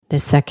The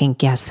second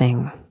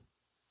guessing.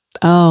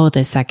 Oh,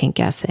 the second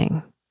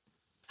guessing.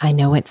 I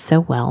know it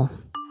so well.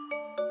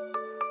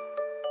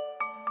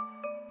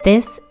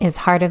 This is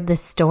Heart of the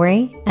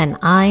Story, and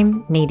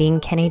I'm Nadine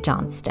Kenny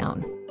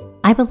Johnstone.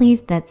 I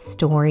believe that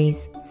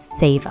stories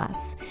save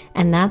us,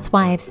 and that's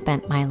why I've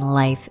spent my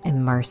life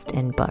immersed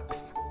in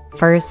books.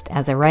 First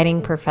as a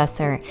writing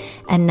professor,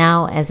 and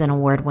now as an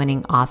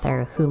award-winning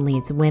author who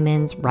leads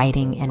women's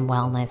writing and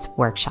wellness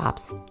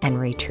workshops and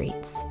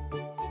retreats.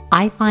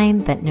 I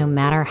find that no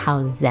matter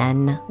how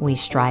zen we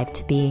strive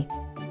to be,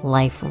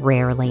 life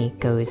rarely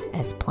goes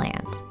as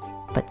planned.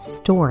 But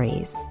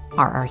stories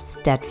are our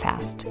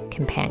steadfast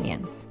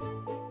companions.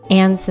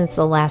 And since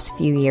the last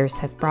few years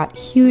have brought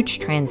huge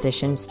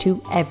transitions to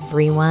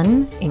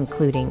everyone,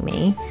 including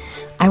me,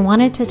 I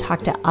wanted to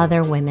talk to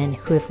other women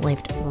who have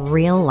lived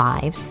real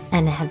lives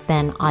and have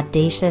been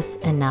audacious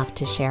enough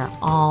to share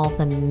all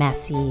the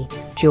messy,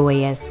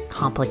 joyous,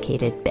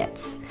 complicated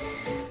bits.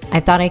 I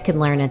thought I could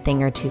learn a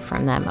thing or two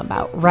from them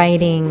about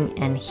writing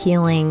and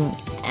healing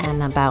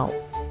and about,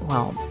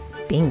 well,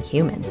 being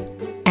human.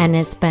 And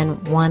it's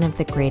been one of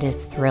the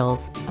greatest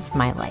thrills of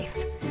my life.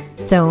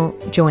 So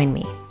join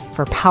me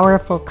for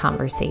powerful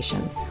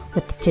conversations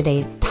with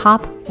today's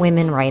top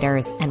women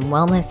writers and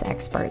wellness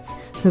experts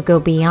who go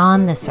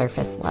beyond the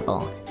surface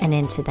level and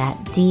into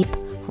that deep,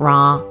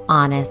 raw,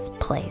 honest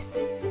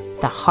place,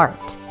 the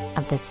heart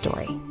of the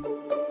story.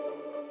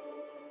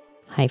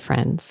 Hi,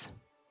 friends.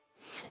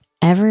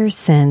 Ever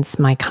since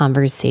my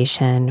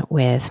conversation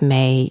with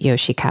Mai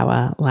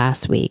Yoshikawa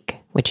last week,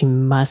 which you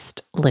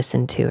must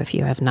listen to if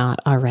you have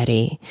not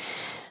already,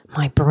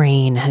 my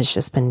brain has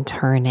just been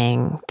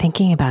turning,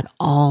 thinking about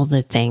all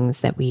the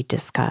things that we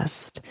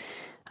discussed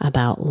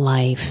about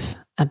life,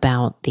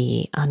 about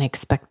the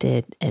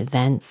unexpected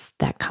events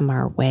that come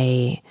our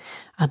way,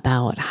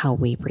 about how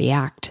we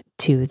react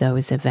to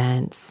those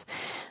events,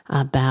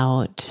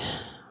 about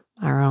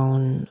our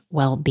own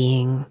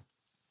well-being.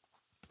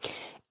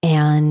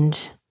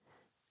 And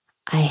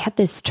I had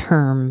this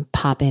term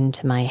pop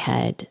into my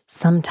head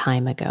some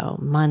time ago,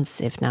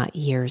 months, if not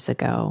years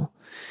ago.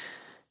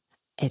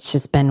 It's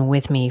just been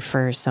with me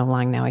for so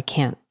long now. I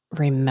can't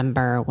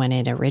remember when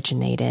it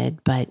originated,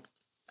 but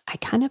I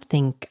kind of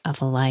think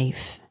of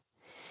life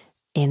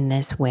in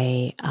this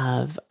way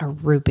of a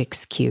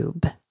Rubik's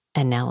Cube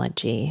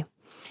analogy.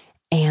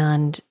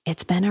 And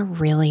it's been a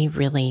really,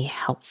 really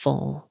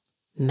helpful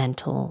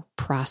mental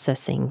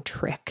processing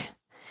trick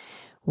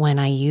when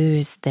I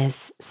use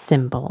this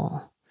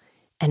symbol,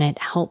 and it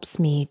helps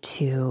me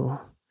to,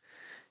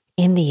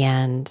 in the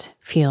end,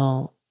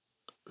 feel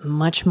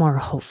much more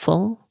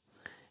hopeful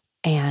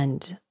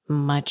and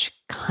much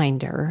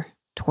kinder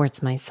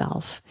towards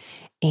myself,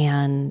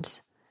 and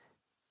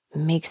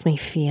makes me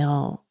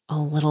feel a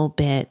little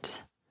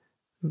bit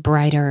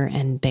brighter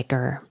and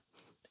bigger.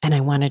 And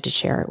I wanted to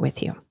share it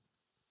with you.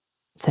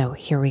 So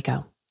here we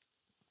go.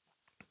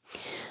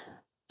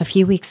 A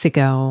few weeks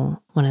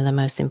ago, one of the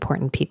most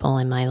important people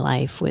in my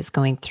life was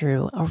going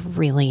through a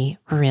really,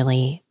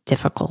 really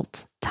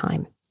difficult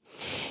time.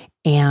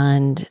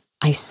 And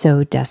I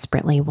so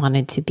desperately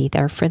wanted to be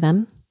there for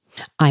them.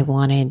 I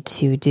wanted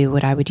to do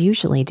what I would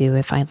usually do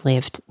if I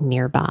lived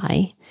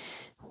nearby,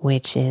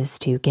 which is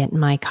to get in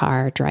my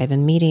car, drive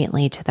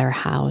immediately to their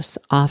house,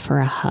 offer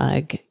a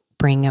hug,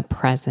 bring a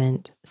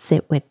present,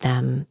 sit with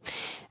them,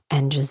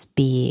 and just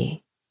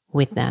be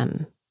with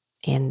them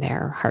in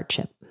their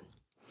hardship.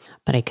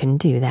 But I couldn't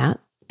do that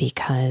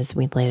because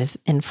we live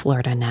in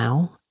Florida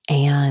now,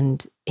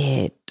 and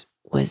it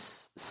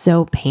was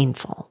so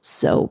painful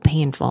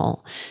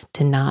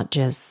to not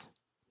just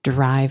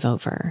drive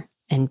over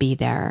and be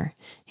there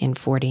in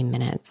 40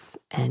 minutes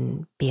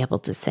and be able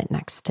to sit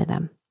next to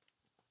them.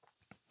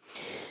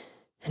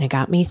 And it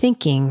got me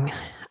thinking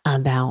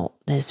about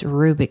this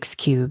Rubik's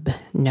Cube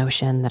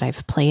notion that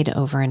I've played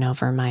over and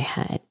over in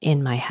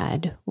my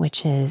head,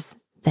 which is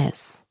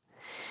this.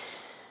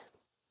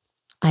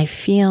 I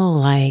feel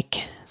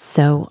like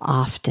so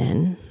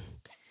often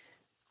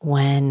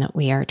when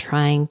we are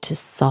trying to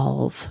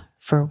solve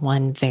for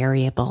one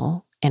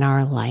variable in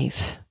our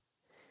life,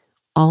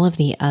 all of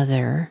the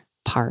other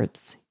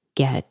parts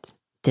get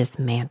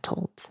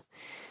dismantled.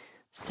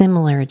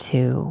 Similar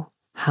to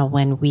how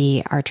when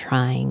we are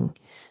trying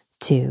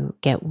to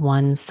get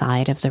one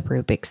side of the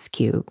Rubik's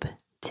Cube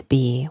to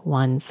be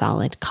one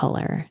solid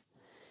color,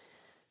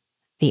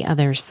 the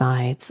other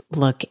sides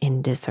look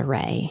in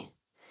disarray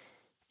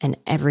and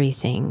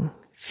everything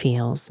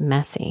feels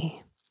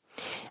messy.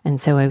 And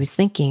so I was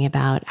thinking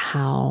about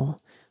how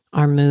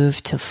our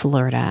move to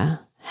Florida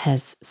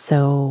has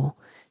so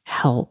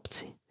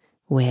helped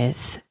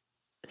with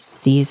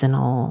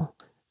seasonal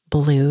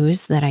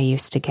blues that I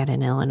used to get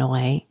in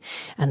Illinois,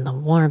 and the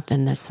warmth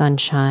and the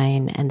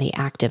sunshine and the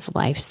active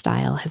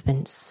lifestyle have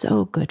been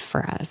so good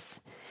for us.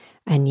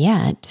 And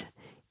yet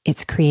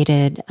it's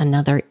created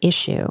another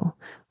issue,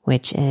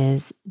 which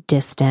is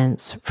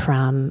distance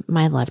from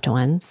my loved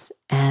ones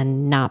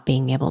and not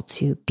being able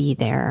to be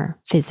there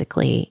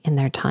physically in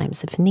their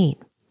times of need.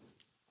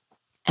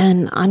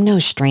 And I'm no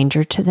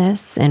stranger to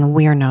this, and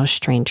we're no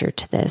stranger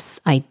to this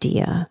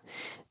idea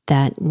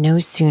that no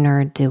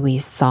sooner do we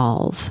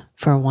solve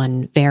for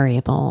one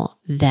variable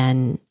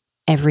than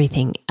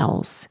everything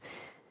else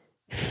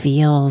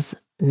feels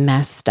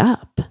messed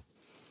up.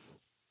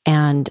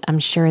 And I'm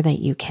sure that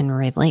you can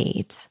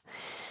relate.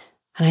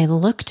 And I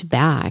looked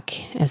back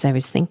as I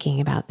was thinking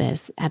about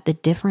this at the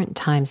different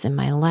times in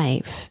my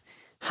life,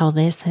 how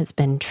this has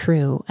been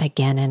true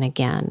again and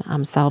again.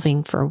 I'm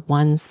solving for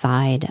one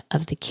side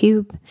of the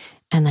cube,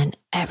 and then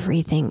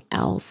everything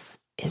else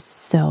is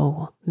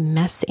so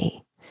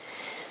messy.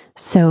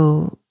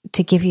 So,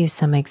 to give you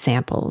some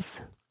examples,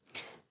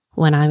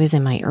 when I was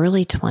in my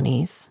early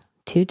 20s,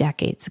 2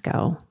 decades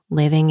ago,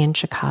 living in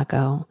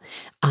Chicago,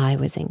 I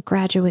was in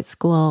graduate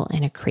school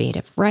in a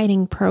creative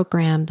writing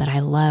program that I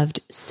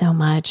loved so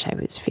much. I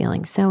was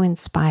feeling so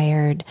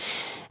inspired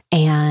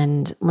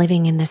and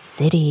living in the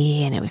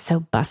city, and it was so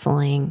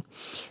bustling.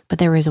 But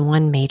there was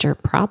one major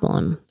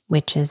problem,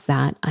 which is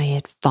that I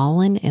had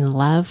fallen in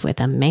love with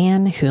a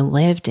man who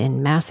lived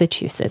in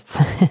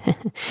Massachusetts.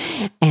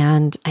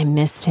 And I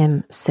missed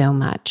him so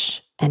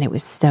much. And it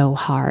was so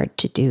hard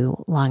to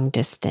do long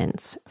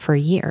distance for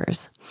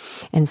years.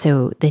 And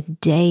so the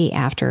day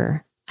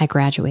after I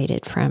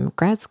graduated from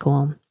grad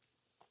school,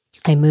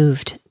 I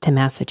moved to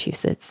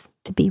Massachusetts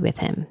to be with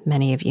him.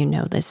 Many of you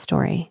know this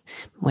story,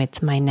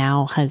 with my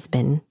now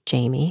husband,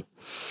 Jamie.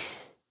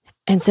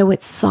 And so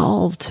it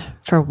solved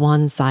for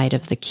one side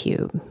of the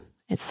cube.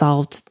 It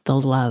solved the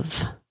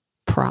love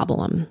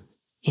problem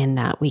in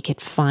that we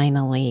could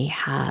finally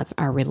have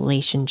our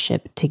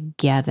relationship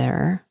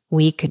together.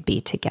 We could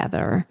be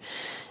together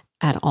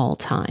at all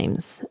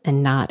times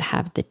and not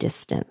have the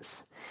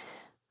distance.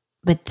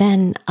 But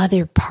then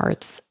other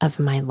parts of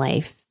my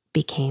life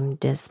became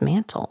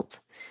dismantled.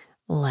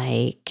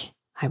 Like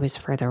I was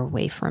further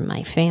away from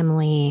my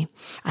family.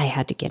 I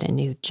had to get a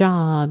new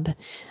job.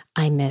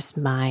 I missed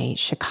my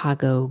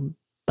Chicago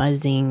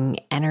buzzing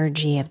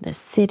energy of the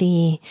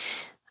city.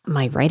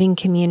 My writing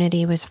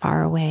community was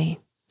far away,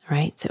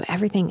 right? So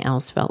everything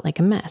else felt like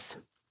a mess.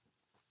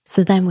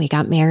 So then we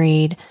got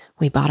married,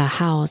 we bought a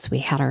house, we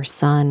had our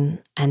son,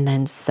 and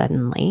then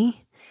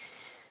suddenly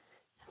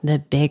the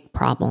big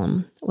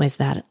problem was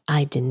that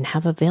I didn't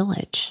have a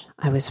village.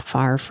 I was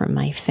far from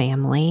my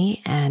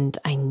family, and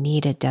I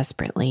needed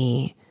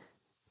desperately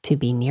to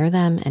be near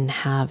them and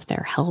have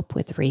their help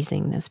with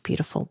raising this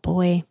beautiful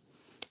boy.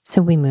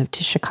 So we moved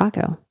to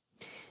Chicago,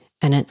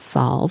 and it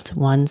solved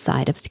one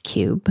side of the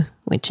cube,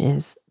 which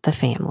is the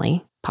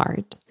family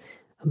part.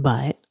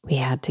 But we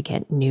had to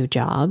get new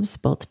jobs,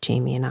 both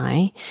Jamie and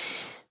I.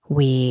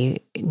 We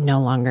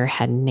no longer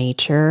had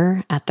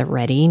nature at the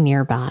ready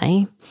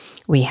nearby.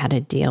 We had to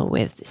deal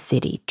with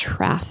city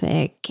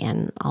traffic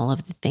and all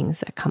of the things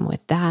that come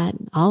with that,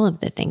 all of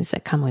the things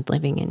that come with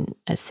living in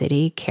a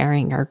city,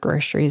 carrying our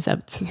groceries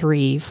up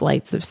 3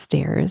 flights of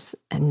stairs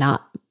and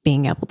not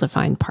being able to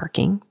find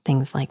parking,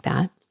 things like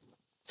that.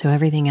 So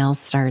everything else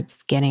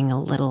starts getting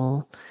a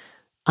little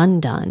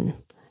undone.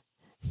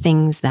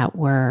 Things that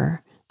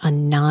were a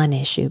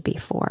non-issue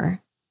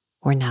before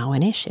were now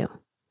an issue.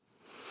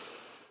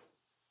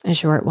 A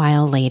short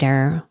while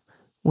later,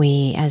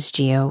 as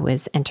Gio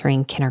was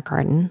entering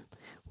kindergarten,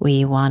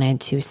 we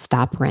wanted to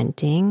stop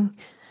renting,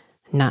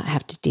 not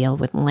have to deal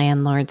with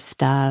landlord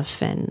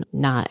stuff and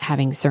not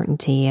having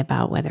certainty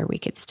about whether we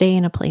could stay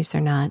in a place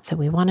or not. So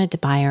we wanted to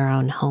buy our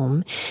own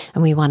home,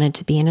 and we wanted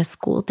to be in a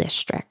school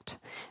district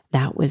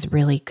that was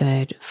really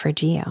good for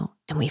Gio.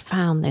 And we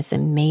found this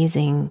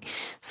amazing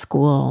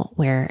school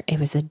where it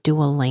was a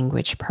dual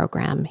language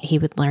program. He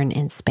would learn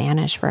in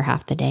Spanish for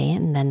half the day,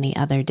 and then the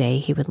other day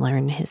he would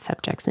learn his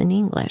subjects in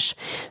English.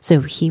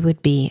 So he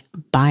would be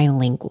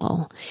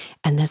bilingual.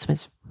 And this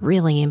was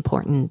really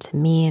important to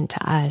me and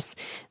to us,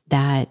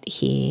 that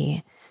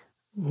he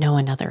know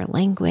another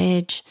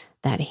language,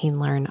 that he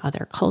learn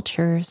other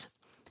cultures.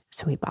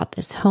 So we bought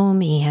this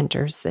home. He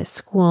enters this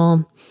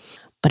school,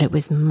 but it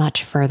was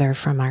much further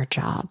from our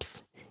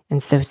jobs.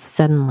 And so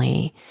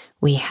suddenly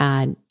we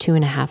had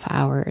 2.5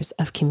 hours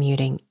of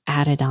commuting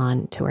added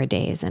on to our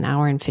days, 1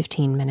 hour and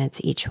 15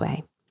 minutes each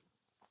way.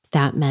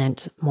 That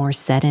meant more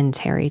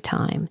sedentary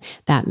time.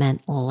 That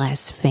meant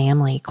less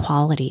family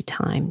quality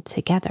time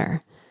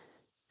together.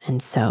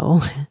 And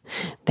so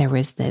there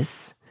was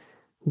this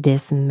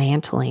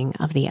dismantling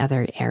of the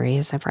other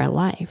areas of our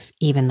life,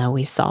 even though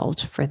we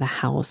solved for the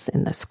house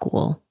and the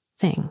school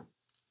thing.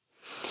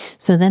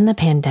 So then the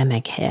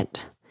pandemic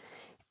hit,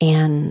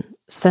 and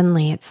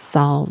suddenly it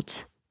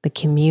solved the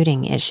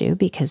commuting issue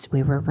because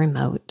we were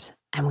remote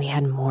and we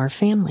had more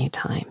family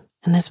time.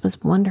 And this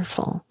was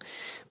wonderful.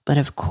 But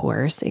of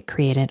course, it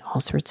created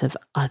all sorts of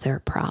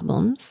other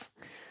problems,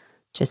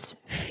 just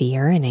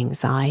fear and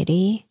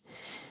anxiety.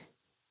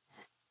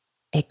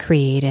 It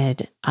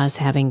created us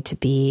having to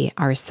be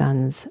our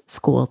son's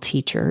school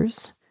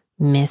teachers,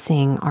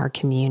 missing our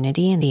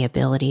community and the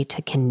ability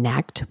to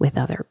connect with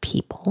other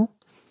people.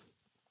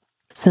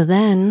 So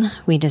then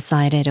we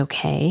decided,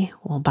 okay,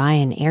 we'll buy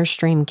an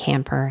Airstream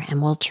camper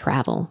and we'll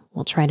travel.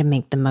 We'll try to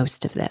make the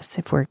most of this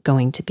if we're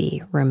going to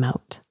be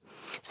remote.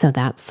 So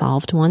that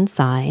solved one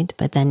side,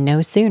 but then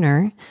no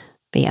sooner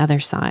the other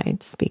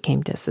sides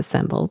became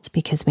disassembled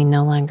because we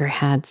no longer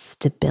had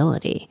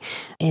stability.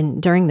 And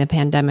during the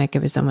pandemic,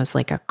 it was almost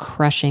like a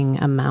crushing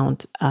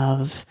amount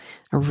of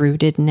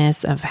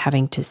rootedness of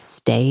having to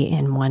stay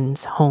in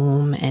one's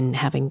home and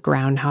having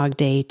Groundhog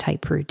Day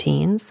type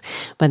routines.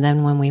 But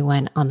then when we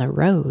went on the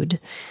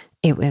road,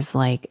 it was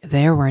like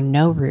there were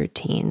no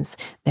routines.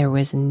 There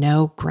was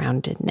no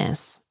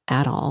groundedness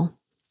at all.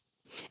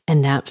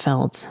 And that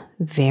felt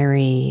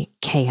very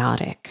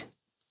chaotic.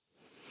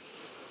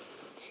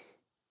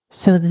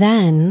 So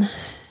then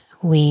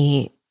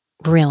we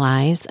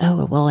realized,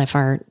 oh, well, if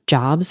our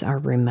jobs are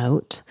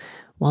remote,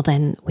 well,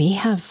 then we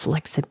have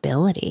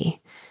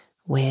flexibility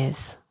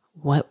with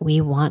what we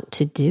want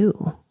to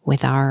do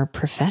with our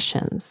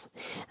professions.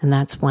 And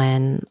that's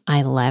when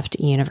I left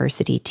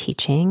university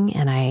teaching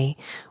and I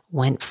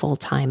went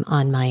full-time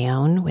on my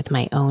own with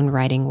my own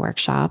writing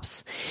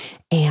workshops.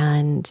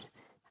 And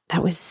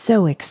that was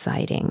so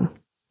exciting.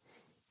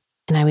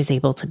 And I was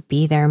able to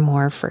be there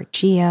more for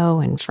Geo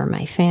and for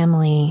my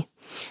family.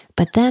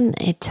 But then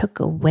it took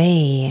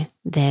away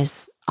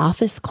this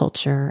office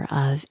culture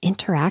of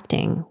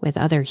interacting with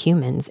other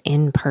humans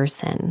in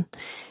person.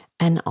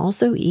 And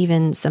also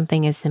even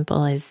something as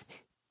simple as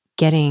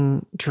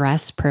getting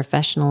dressed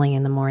professionally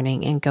in the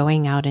morning and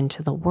going out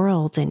into the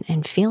world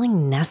and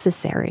feeling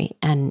necessary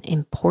and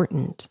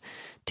important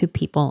to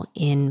people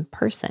in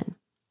person.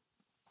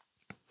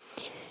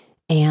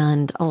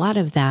 And a lot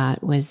of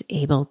that was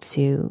able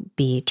to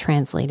be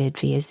translated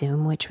via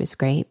Zoom, which was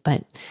great.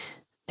 But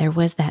there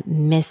was that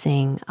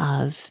missing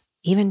of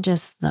even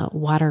just the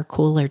water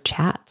cooler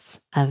chats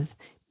of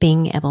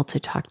being able to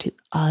talk to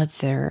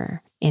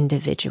other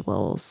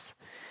individuals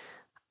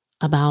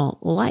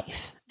about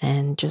life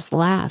and just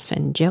laugh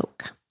and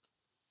joke.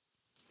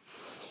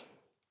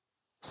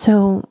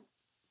 So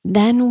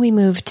then we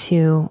moved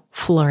to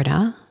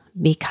Florida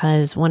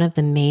because one of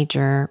the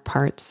major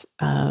parts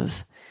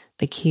of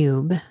the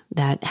cube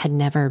that had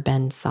never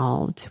been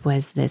solved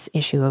was this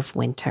issue of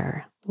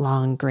winter,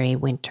 long gray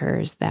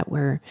winters that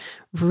were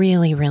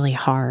really, really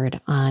hard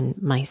on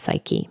my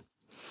psyche.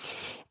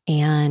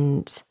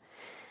 And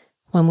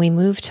when we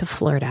moved to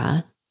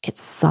Florida, it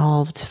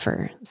solved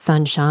for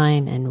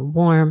sunshine and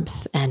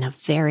warmth and a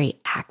very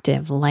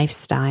active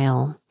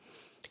lifestyle.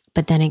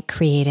 But then it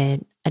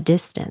created a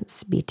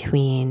distance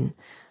between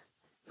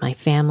my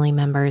family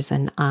members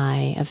and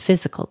I, a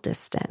physical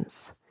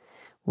distance,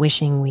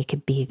 wishing we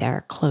could be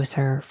there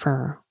closer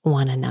for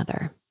one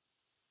another,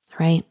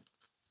 right?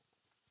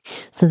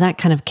 So that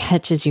kind of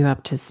catches you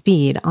up to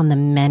speed on the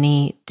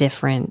many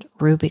different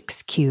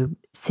Rubik's Cube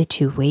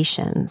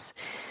situations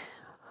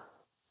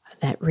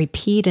that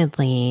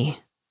repeatedly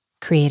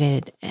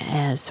created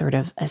a sort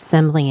of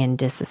assembly and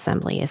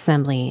disassembly,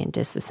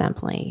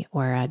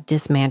 or a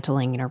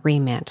dismantling and a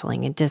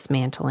remantling, a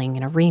dismantling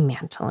and a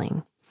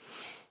remantling.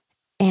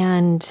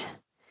 And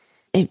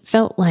it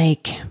felt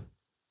like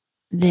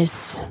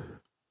this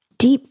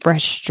deep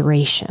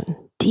frustration.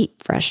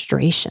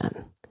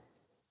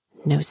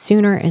 No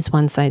sooner is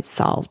one side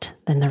solved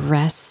than the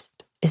rest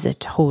is a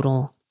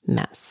total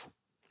mess.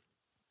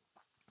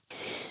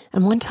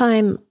 And one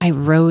time I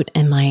wrote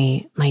in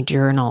my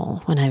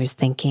journal when I was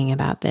thinking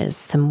about this,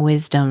 some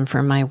wisdom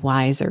from my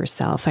wiser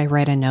self. I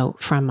write a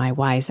note from my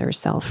wiser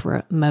self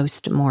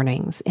most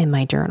mornings in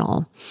my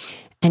journal.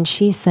 And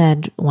she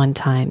said one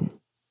time,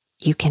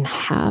 you can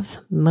have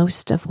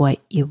most of what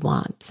you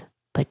want,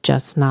 but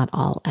just not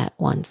all at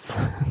once.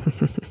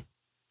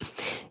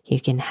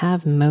 You can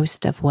have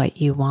most of what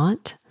you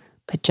want,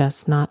 but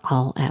just not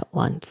all at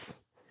once.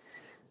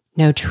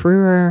 No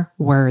truer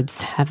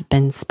words have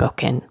been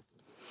spoken,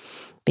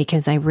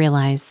 because I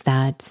realized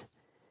that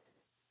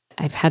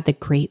I've had the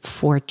great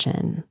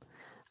fortune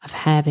of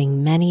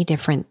having many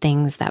different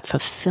things that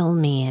fulfill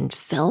me and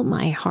fill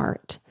my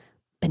heart,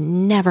 but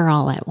never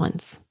all at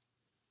once.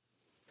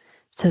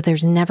 So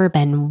there's never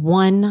been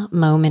one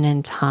moment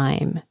in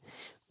time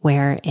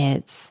where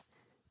it's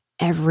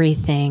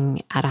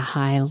everything at a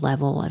high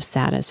level of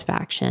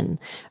satisfaction: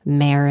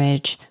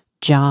 marriage,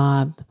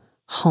 job,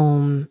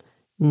 home,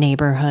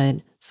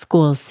 neighborhood,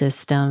 school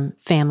system,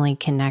 family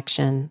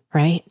connection,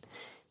 right?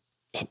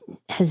 It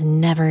has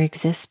never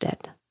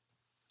existed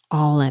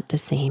all at the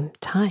same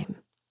time.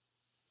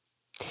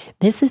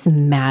 This is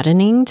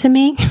maddening to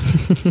me.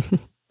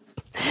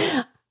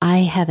 I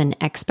have an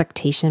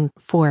expectation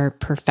for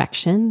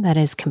perfection that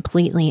is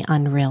completely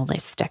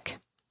unrealistic,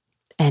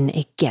 and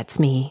it gets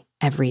me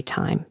every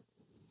time.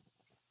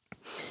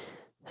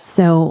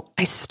 So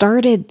I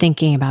started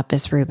thinking about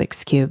this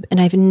Rubik's Cube, and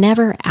I've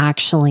never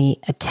actually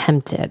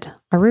attempted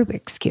a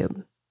Rubik's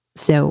Cube.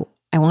 So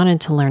I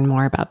wanted to learn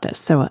more about this.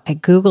 So I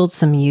Googled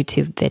some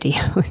YouTube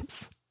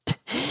videos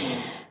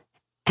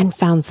and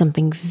found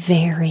something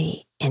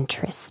very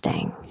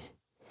interesting.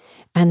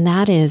 And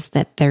that is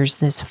that there's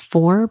this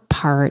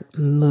 4-part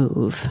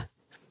move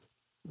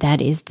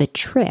that is the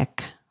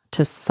trick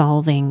to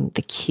solving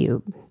the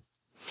cube.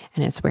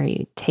 And it's where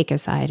you take a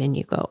side and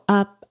you go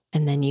up,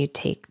 and then you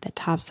take the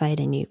top side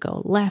and you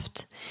go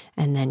left,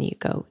 and then you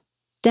go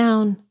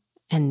down,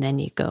 and then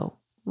you go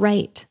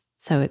right.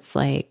 So it's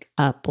like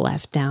up,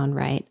 left, down,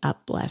 right,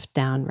 up, left,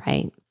 down,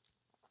 right.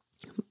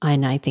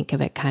 And I think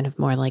of it kind of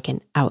more like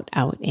an out,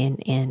 out,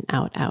 in,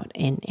 out,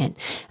 in. And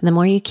the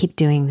more you keep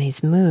doing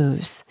these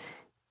moves,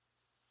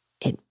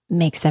 it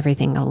makes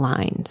everything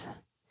aligned.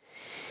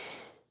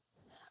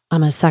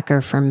 I'm a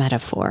sucker for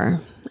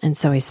metaphor. And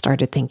so I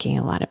started thinking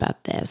a lot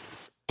about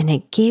this. And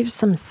it gave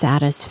some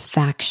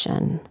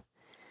satisfaction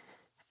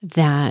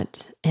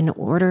that in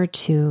order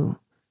to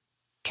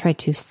try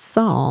to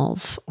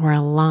solve or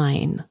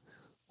align,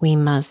 we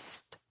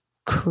must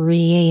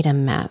create a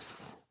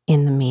mess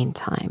in the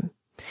meantime.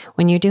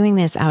 When you're doing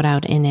this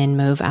out, in,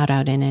 move,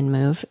 out, in,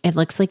 move, it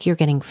looks like you're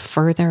getting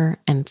further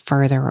and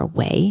further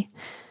away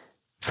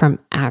from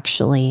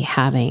actually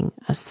having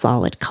a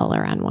solid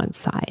color on one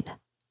side.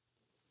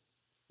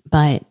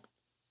 But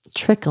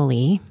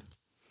trickily,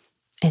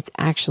 it's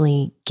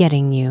actually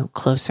getting you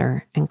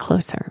closer and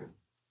closer.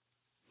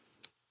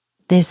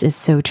 This is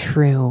so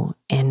true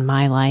in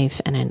my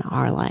life and in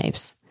our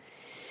lives.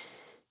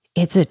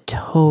 It's a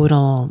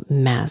total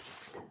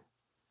mess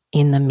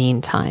in the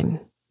meantime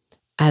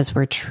as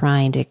we're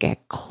trying to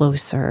get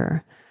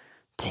closer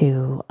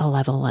to a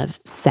level of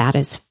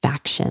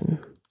satisfaction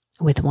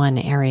with one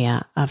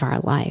area of our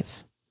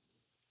life.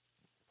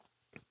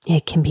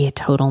 It can be a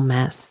total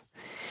mess,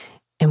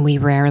 and we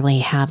rarely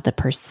have the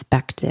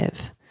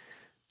perspective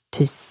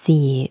to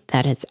see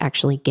that it's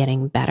actually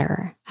getting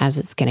better as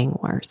it's getting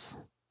worse.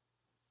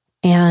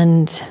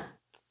 And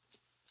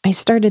I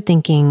started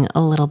thinking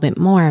a little bit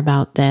more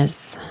about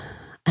this,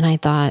 and I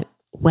thought,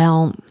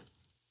 well,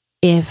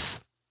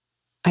 if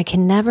I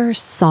can never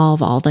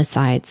solve all the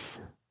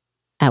sides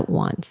at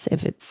once,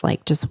 if it's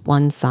like just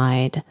one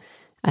side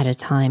at a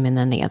time and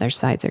then the other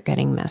sides are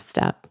getting messed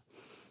up,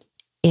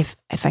 if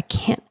I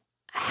can't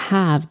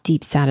have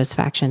deep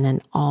satisfaction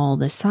in all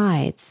the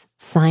sides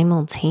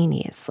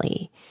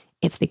simultaneously,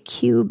 if the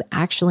cube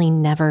actually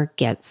never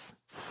gets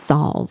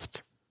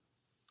solved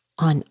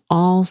on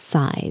all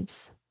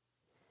sides,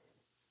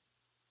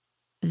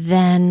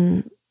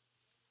 then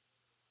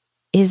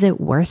is it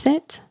worth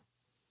it?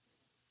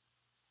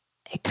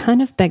 It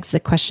kind of begs the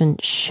question,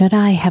 should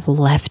I have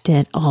left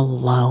it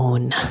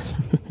alone?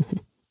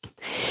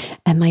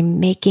 Am I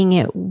making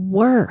it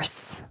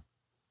worse?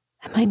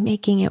 Am I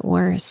making it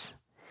worse?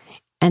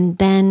 And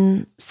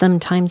then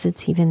sometimes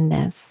it's even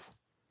this.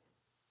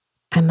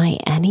 Am I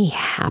any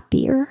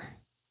happier?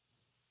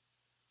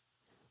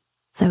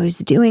 So I was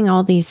doing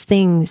all these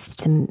things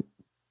to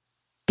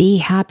be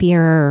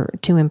happier,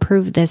 to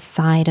improve this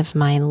side of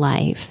my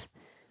life,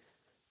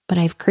 but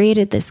I've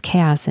created this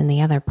chaos in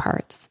the other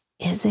parts.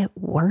 Is it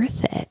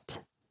worth it?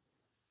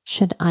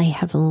 Should I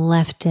have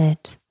left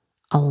it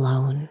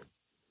alone?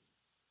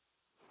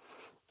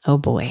 Oh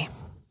boy,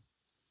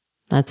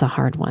 that's a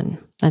hard one.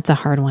 That's a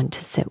hard one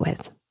to sit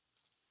with.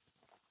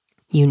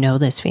 You know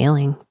this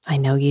feeling. I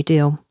know you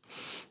do.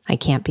 I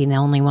can't be the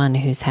only one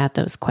who's had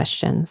those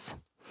questions.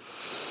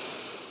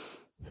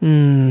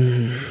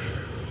 The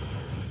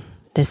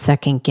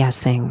second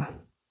guessing.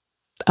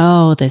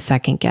 Oh, the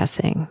second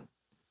guessing.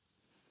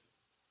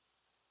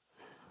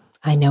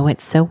 I know it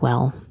so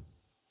well.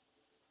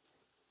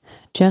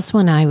 Just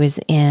when I was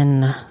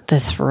in the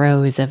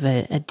throes of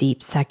a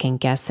deep second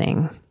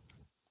guessing,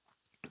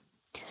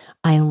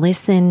 I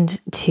listened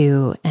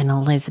to an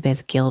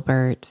Elizabeth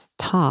Gilbert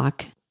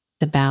talk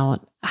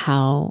about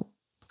how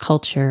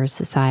culture,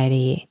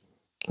 society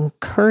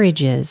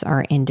encourages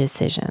our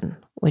indecision,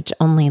 which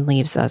only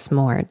leaves us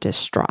more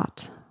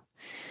distraught.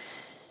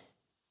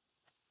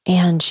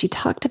 And she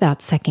talked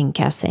about second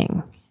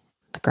guessing,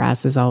 the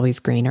grass is always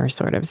greener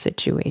sort of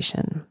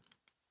situation.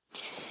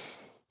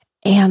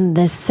 And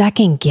the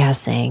second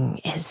guessing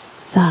is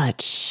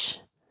such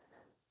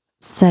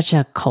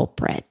a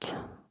culprit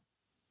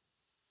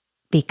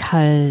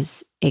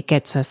because it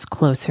gets us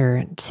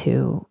closer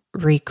to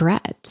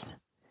regret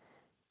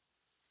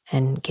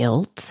and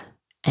guilt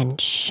and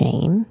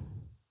shame.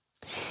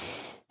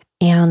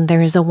 And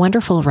there's a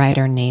wonderful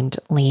writer named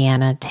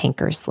Leanna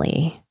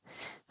Tankersley,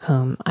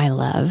 whom I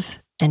love,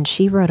 and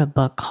she wrote a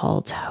book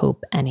called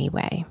Hope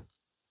Anyway,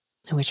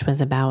 which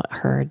was about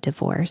her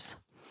divorce.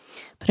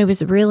 But it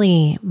was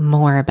really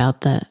more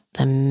about the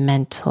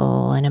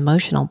mental and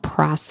emotional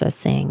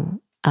processing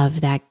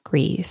of that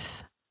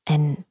grief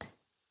and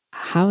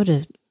how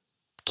to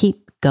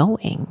keep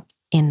going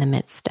in the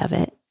midst of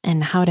it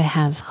and how to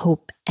have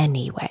hope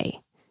anyway,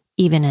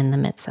 even in the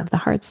midst of the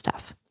hard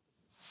stuff.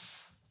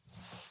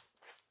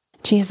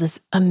 She has this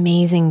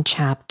amazing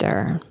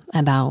chapter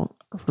about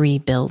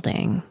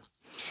rebuilding.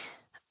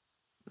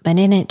 But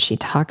in it, she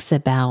talks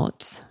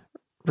about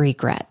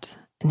regret.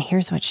 And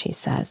here's what she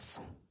says.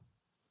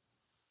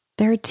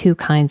 There are two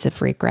kinds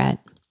of regret.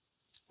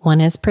 One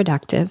is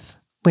productive,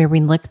 where we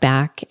look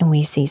back and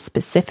we see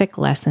specific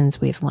lessons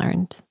we've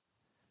learned.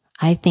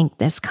 I think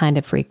this kind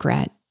of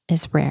regret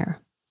is rare.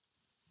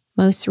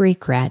 Most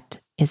regret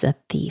is a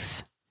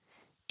thief.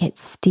 It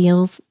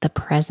steals the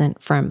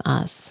present from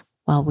us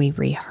while we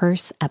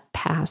rehearse a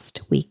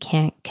past we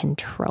can't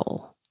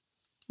control.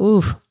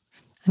 Ooh,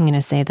 I'm going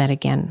to say that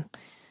again.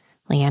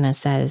 Leanna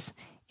says,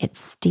 it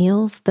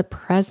steals the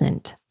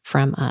present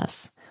from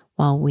us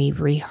while we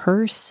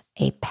rehearse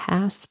a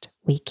past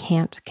we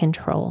can't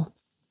control.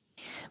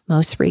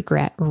 Most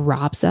regret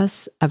robs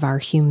us of our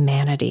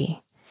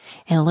humanity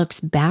and looks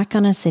back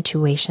on a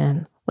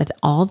situation with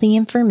all the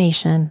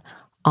information,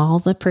 all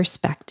the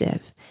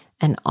perspective,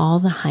 and all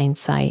the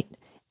hindsight,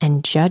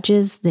 and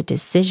judges the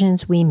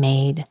decisions we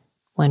made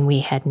when we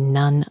had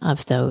none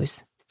of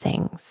those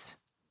things.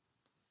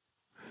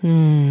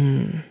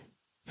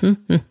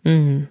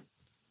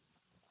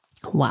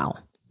 Wow.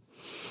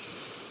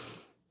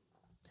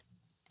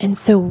 And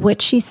so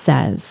what she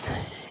says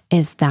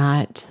is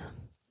that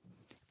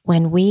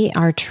when we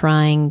are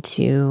trying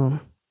to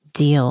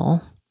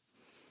deal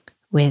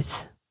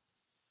with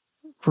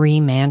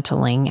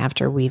remantling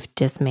after we've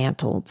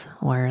dismantled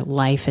or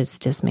life is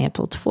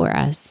dismantled for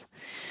us,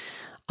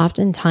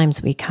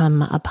 oftentimes we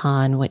come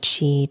upon what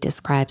she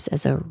describes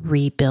as a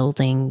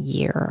rebuilding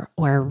year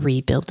or a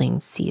rebuilding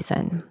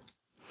season.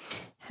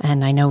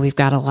 And I know we've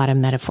got a lot of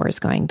metaphors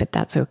going, but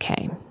that's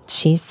okay.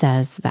 She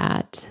says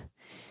that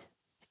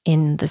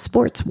in the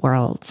sports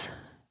world,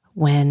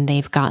 when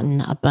they've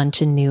gotten a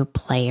bunch of new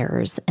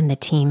players and the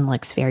team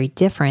looks very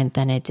different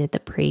than it did the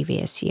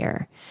previous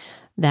year,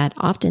 that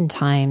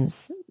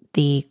oftentimes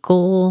the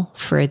goal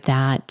for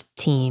that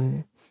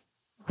team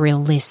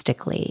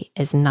realistically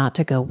is not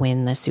to go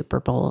win the Super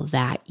Bowl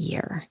that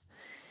year.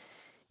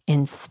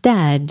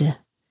 Instead,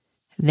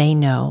 they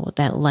know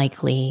that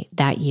likely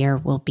that year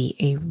will be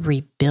a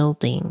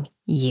rebuilding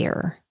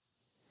year,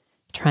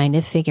 trying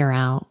to figure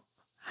out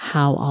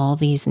how all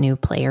these new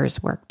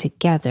players work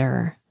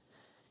together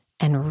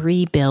and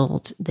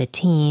rebuild the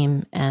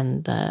team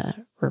and the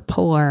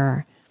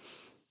rapport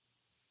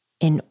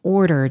in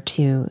order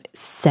to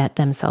set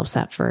themselves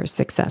up for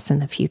success in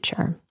the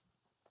future.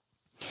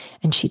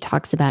 And she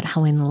talks about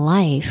how in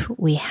life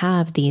we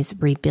have these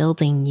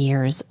rebuilding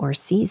years or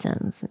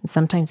seasons. And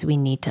sometimes we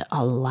need to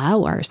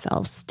allow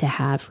ourselves to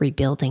have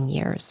rebuilding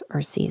years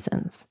or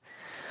seasons.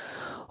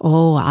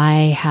 Oh,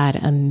 I had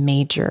a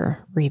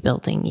major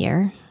rebuilding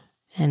year,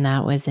 and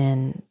that was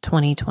in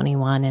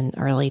 2021 and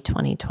early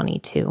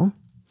 2022.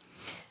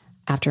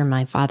 After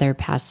my father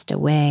passed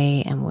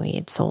away and we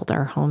had sold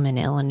our home in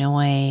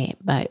Illinois,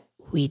 but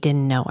we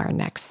didn't know our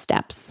next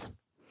steps.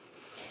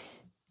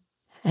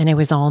 And it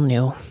was all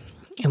new.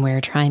 And we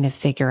were trying to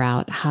figure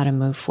out how to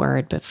move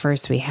forward. But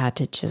first we had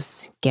to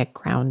just get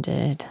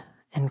grounded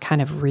and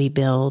kind of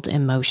rebuild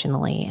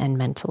emotionally and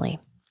mentally.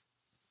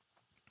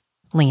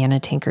 Leanna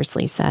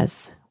Tankersley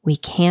says, we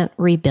can't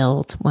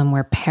rebuild when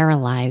we're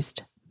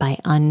paralyzed by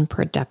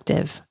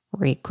unproductive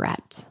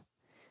regret.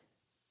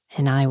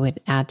 And I would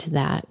add to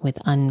that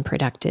with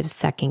unproductive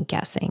second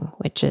guessing,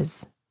 which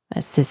is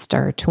a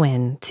sister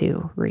twin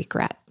to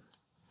regret,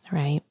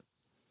 right?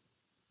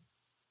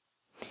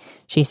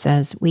 She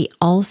says, we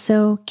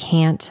also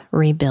can't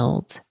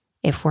rebuild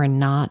if we're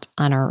not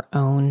on our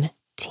own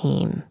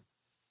team.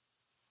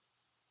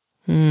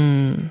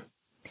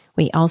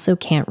 We also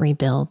can't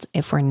rebuild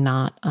if we're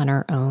not on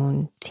our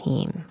own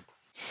team.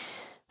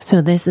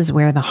 So this is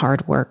where the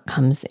hard work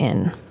comes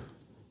in.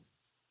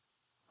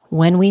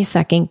 When we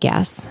second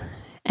guess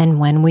and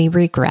when we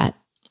regret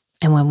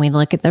and when we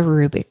look at the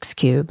Rubik's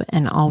Cube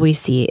and all we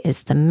see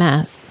is the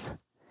mess,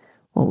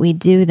 what we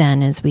do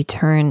then is we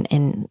turn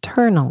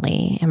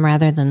internally, and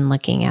rather than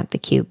looking at the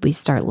cube, we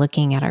start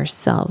looking at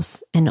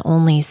ourselves and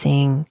only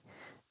seeing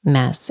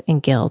mess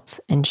and guilt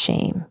and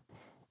shame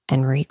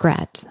and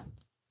regret.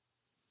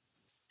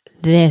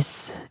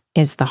 This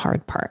is the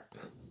hard part.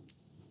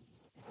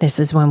 This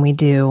is when we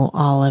do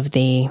all of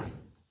the,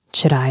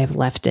 should I have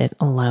left it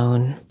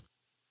alone?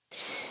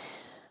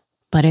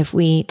 But if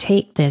we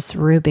take this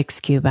Rubik's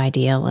Cube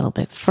idea a little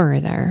bit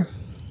further,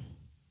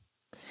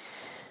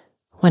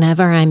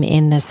 whenever I'm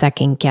in the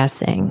second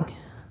guessing,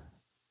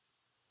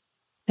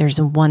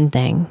 there's one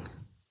thing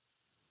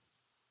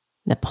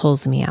that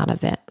pulls me out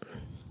of it.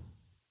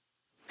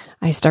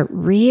 I start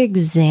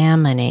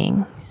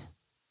re-examining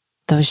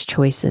those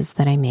choices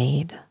that I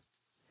made,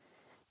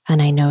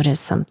 and I notice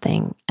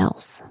something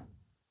else.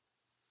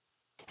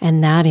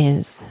 And that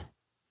is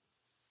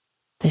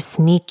the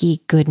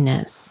sneaky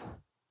goodness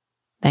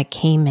that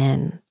came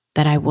in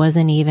that I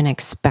wasn't even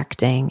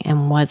expecting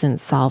and wasn't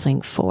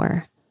solving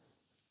for,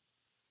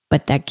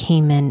 but that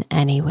came in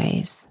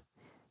anyways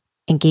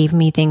and gave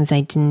me things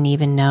I didn't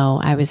even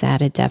know I was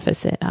at a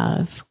deficit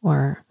of,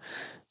 or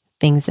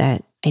things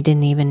that I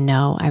didn't even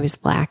know I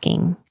was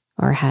lacking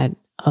or had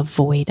a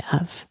void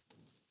of.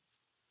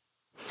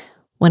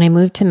 When I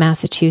moved to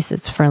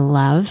Massachusetts for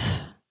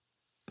love,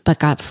 but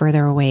got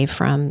further away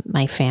from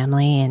my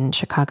family in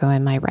Chicago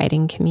and my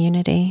writing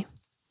community,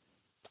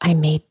 I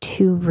made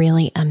two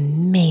really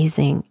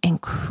amazing,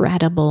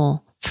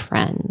 incredible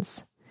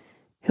friends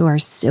who are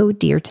so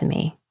dear to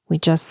me. We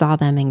just saw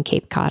them in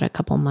Cape Cod a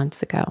couple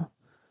months ago.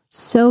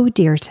 So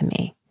dear to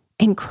me.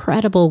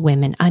 Incredible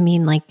women. I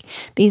mean, like,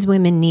 these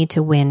women need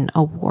to win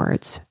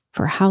awards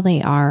for how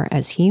they are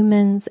as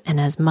humans and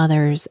as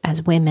mothers,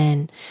 as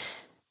women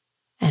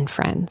and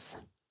friends.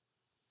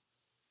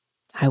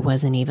 I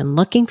wasn't even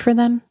looking for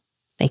them.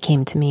 They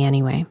came to me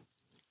anyway.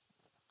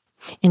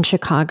 In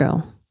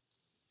Chicago,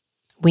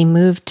 we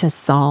moved to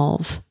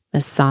solve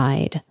the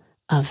side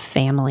of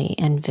family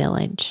and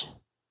village.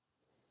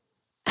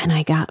 And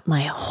I got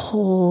my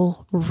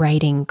whole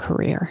writing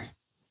career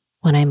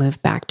when I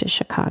moved back to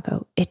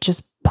Chicago. It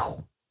just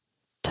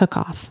took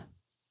off.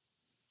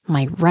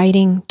 My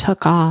writing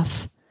took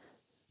off.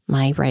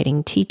 My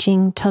writing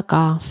teaching took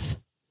off.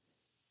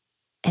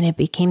 And it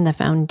became the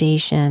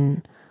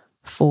foundation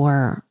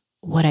for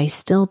what I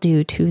still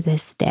do to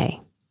this day.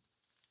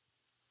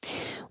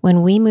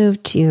 When we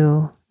moved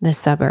to the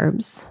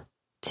suburbs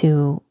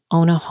to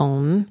own a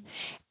home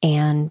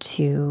and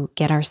to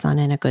get our son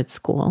in a good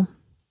school,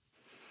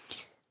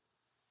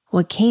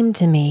 what came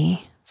to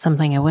me,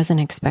 something I wasn't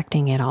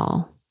expecting at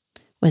all,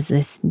 was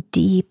this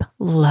deep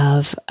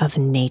love of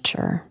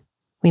nature.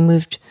 We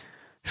moved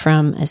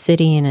from a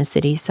city and a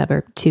city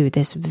suburb to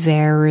this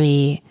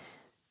very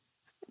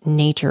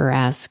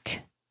nature-esque,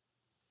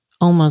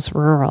 almost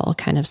rural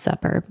kind of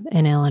suburb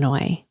in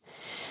Illinois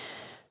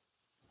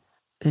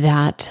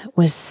that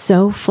was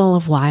so full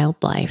of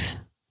wildlife.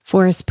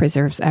 Forest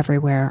preserves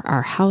everywhere.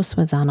 Our house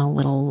was on a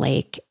little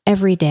lake.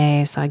 Every day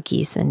I saw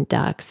geese and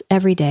ducks.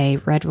 Every day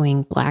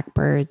red-winged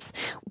blackbirds.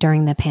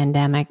 During the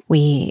pandemic,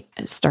 we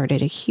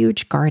started a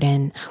huge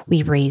garden.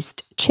 We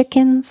raised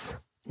chickens.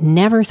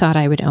 Never thought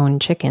I would own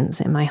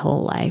chickens in my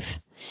whole life.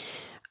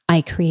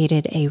 I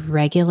created a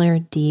regular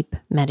deep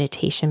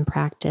meditation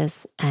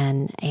practice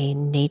and a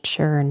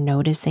nature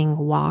noticing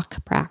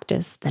walk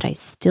practice that I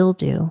still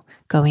do,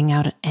 going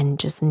out and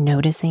just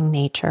noticing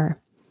nature.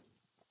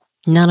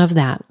 None of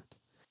that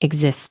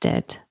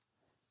existed,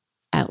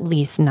 at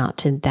least not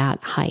to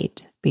that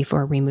height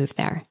before we moved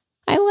there.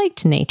 I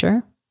liked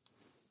nature.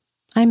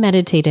 I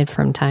meditated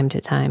from time to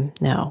time.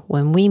 No,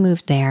 when we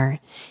moved there,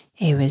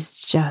 it was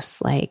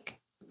just like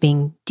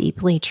being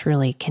deeply,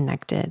 truly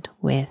connected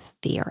with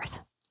the earth.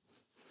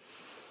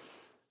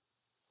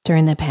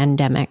 During the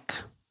pandemic,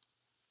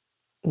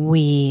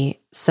 we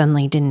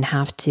suddenly didn't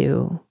have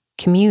to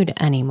commute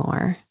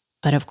anymore.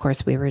 But of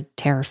course, we were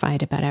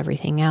terrified about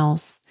everything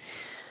else.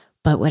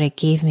 But what it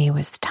gave me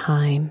was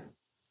time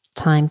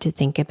to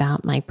think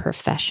about my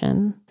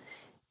profession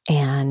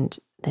and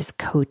this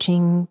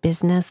coaching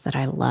business that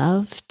I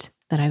loved,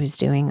 that I was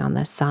doing on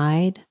the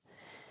side.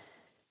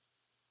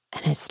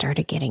 And it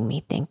started getting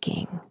me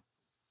thinking,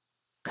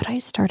 could I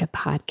start a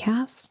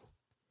podcast?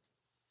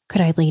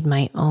 Could I lead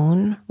my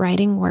own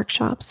writing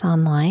workshops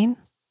online?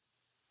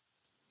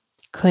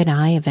 Could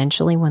I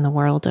eventually, when the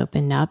world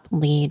opened up,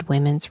 lead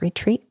women's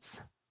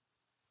retreats?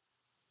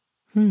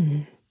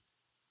 And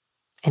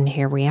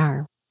here we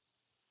are.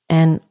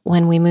 And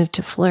when we moved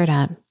to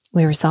Florida,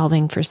 we were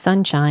solving for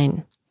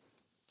sunshine.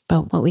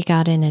 But what we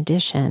got in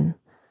addition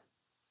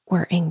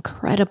were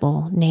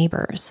incredible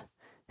neighbors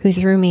who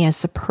threw me a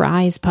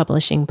surprise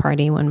publishing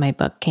party when my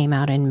book came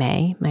out in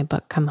May, my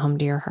book, Come Home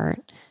to Your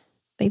Heart.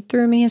 They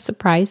threw me a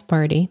surprise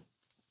party.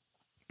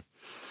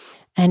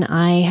 And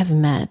I have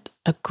met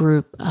a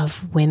group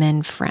of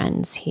women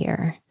friends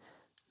here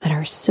that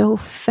are so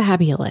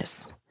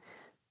fabulous.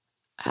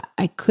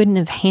 I couldn't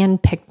have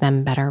handpicked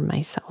them better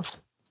myself.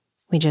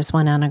 We just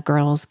went on a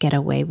girls'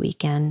 getaway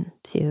weekend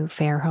to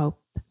Fairhope,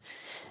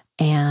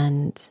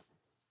 and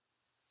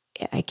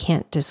I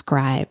can't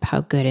describe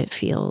how good it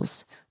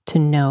feels to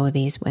know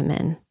these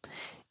women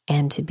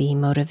and to be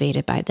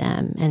motivated by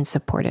them and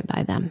supported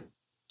by them.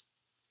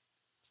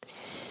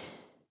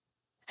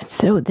 And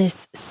so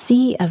this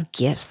sea of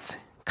gifts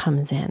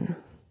comes in.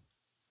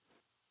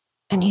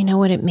 And you know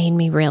what it made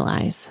me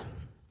realize?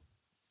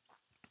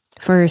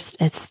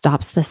 First, it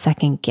stops the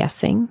second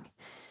guessing.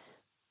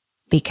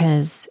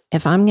 Because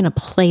if I'm going to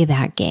play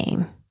that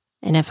game,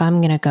 and if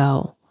I'm going to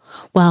go,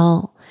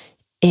 well,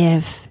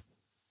 if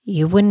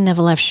you wouldn't have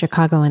left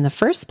Chicago in the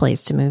first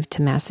place to move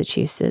to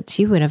Massachusetts,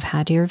 you would have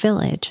had your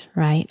village,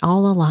 right?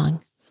 All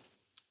along.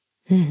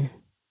 And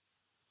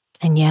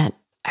yet,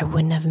 I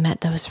wouldn't have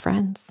met those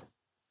friends.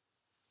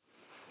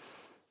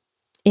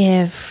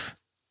 If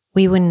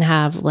we wouldn't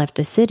have left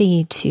the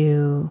city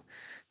to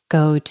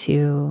go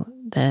to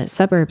the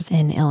suburbs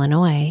in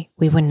Illinois,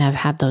 we wouldn't have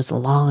had those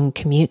long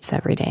commutes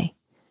every day.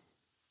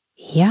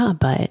 Yeah,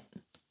 but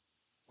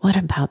what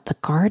about the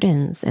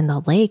gardens and the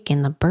lake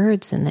and the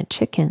birds and the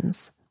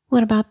chickens?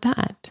 What about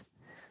that?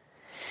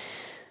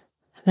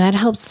 That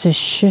helps to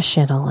shush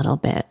it a little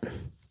bit.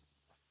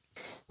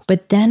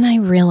 But then I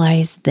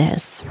realized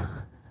this.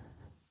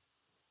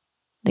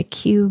 The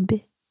cube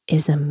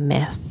is a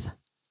myth.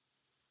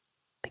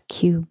 The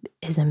cube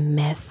is a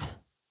myth.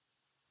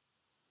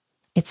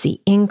 It's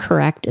the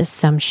incorrect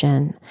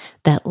assumption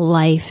that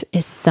life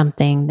is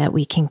something that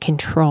we can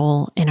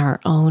control in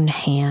our own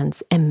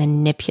hands and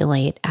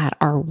manipulate at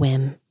our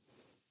whim.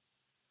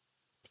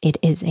 It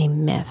is a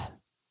myth.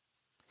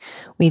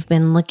 We've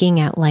been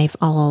looking at life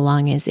all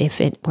along as if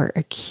it were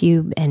a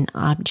cube, an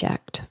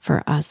object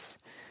for us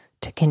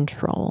to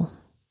control,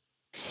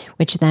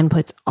 which then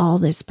puts all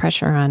this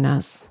pressure on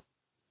us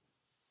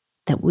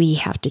that we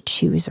have to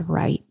choose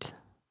right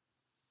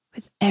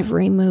with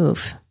every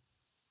move.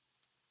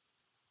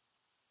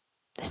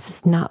 This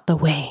is not the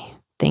way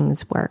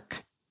things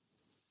work.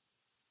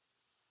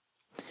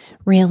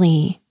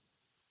 Really,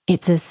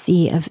 it's a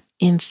sea of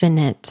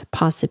infinite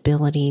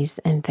possibilities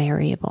and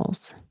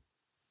variables.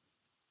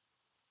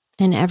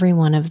 And every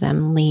one of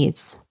them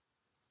leads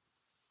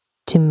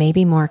to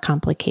maybe more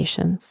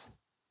complications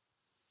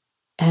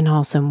and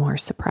also more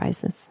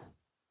surprises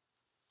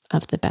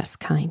of the best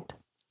kind.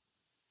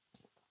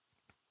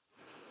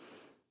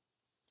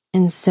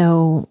 And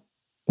so,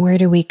 where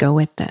do we go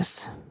with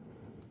this?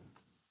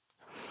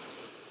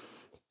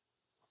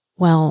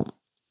 Well,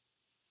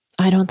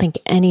 I don't think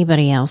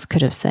anybody else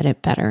could have said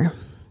it better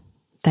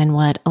than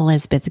what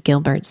Elizabeth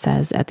Gilbert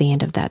says at the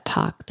end of that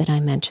talk that I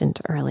mentioned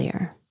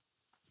earlier.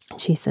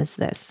 She says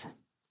this: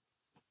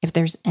 if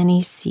there's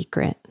any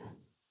secret,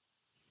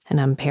 and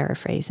I'm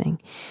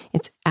paraphrasing,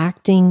 it's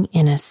acting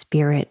in a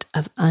spirit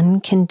of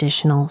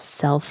unconditional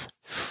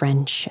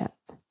self-friendship.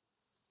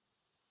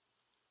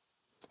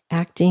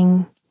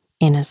 Acting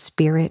in a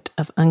spirit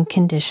of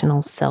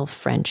unconditional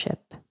self-friendship.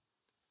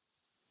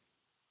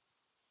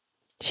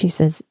 She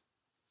says,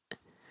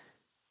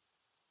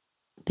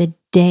 the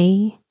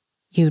day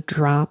you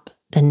drop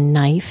the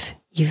knife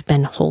you've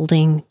been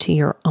holding to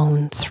your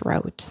own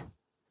throat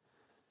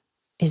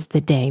is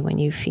the day when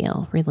you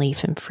feel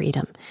relief and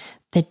freedom.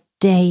 The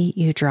day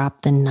you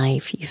drop the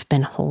knife you've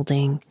been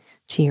holding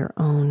to your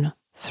own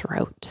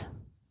throat.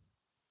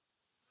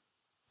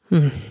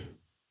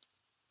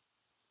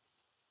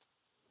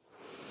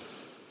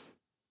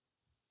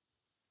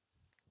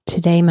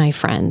 Today, my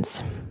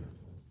friends,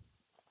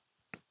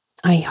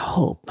 I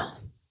hope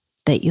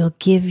that you'll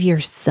give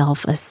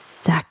yourself a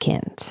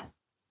second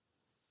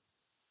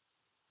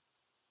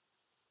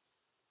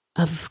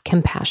of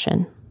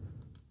compassion,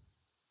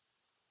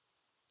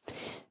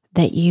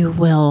 that you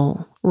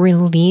will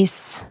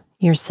release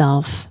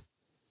yourself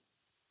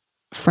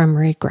from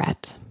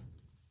regret.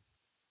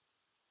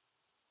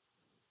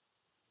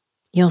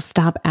 You'll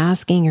stop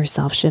asking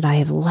yourself, should I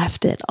have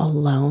left it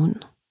alone?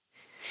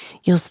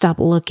 You'll stop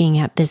looking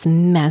at this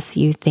mess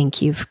you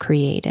think you've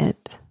created.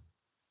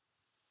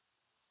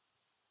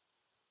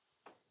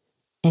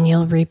 And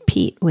you'll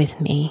repeat with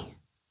me,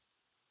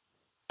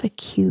 the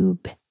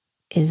cube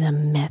is a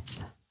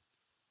myth.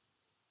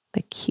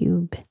 The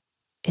cube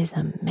is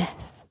a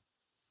myth.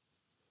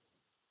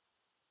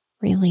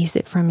 Release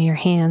it from your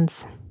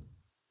hands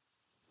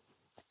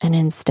and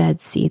instead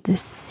see the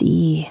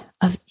sea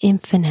of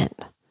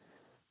infinite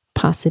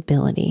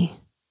possibility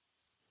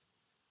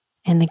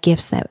and the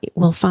gifts that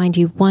will find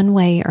you one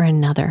way or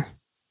another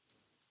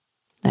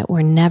that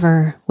were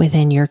never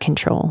within your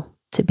control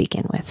to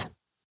begin with.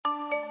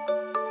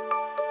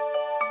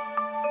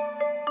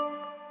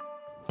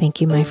 Thank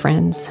you, my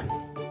friends.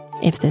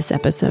 If this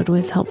episode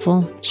was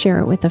helpful, share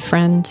it with a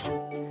friend.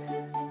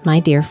 My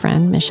dear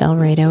friend, Michelle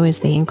Rado, is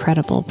the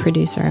incredible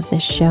producer of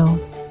this show.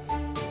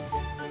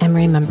 And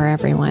remember,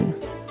 everyone,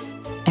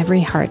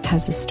 every heart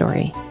has a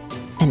story,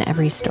 and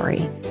every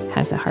story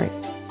has a heart.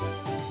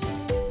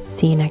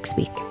 See you next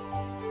week.